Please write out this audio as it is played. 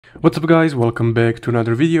What's up guys, welcome back to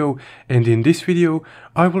another video, and in this video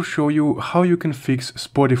I will show you how you can fix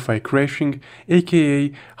Spotify crashing,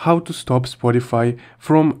 aka how to stop Spotify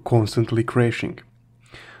from constantly crashing.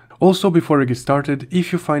 Also, before we get started,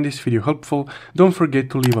 if you find this video helpful, don't forget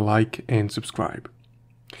to leave a like and subscribe.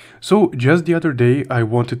 So just the other day I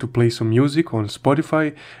wanted to play some music on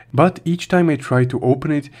Spotify, but each time I tried to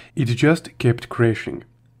open it, it just kept crashing.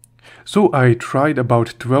 So I tried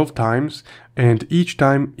about 12 times and each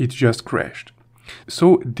time it just crashed.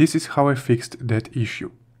 So this is how I fixed that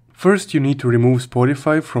issue. First, you need to remove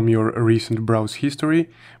Spotify from your recent browse history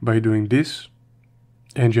by doing this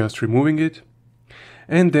and just removing it.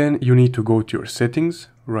 And then you need to go to your settings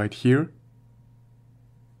right here.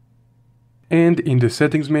 And in the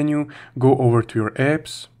settings menu, go over to your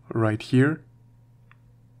apps right here.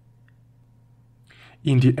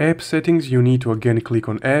 In the app settings, you need to again click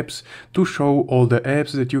on apps to show all the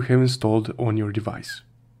apps that you have installed on your device.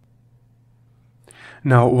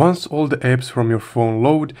 Now, once all the apps from your phone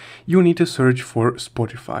load, you need to search for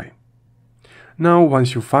Spotify. Now,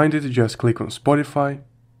 once you find it, just click on Spotify.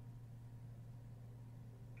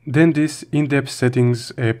 Then this in-depth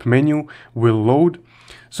settings app menu will load.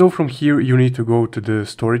 So from here, you need to go to the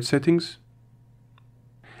storage settings.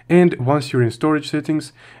 And once you're in storage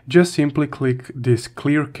settings, just simply click this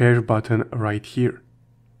clear cache button right here.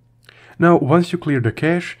 Now, once you clear the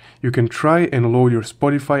cache, you can try and load your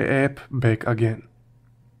Spotify app back again.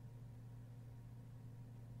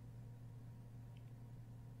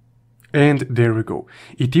 And there we go.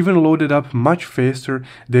 It even loaded up much faster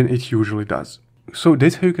than it usually does. So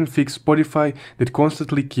that's how you can fix Spotify that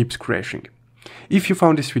constantly keeps crashing. If you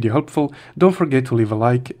found this video helpful, don't forget to leave a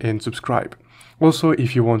like and subscribe. Also,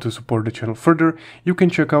 if you want to support the channel further, you can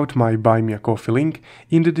check out my Buy Me a Coffee link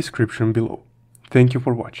in the description below. Thank you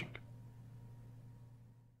for watching.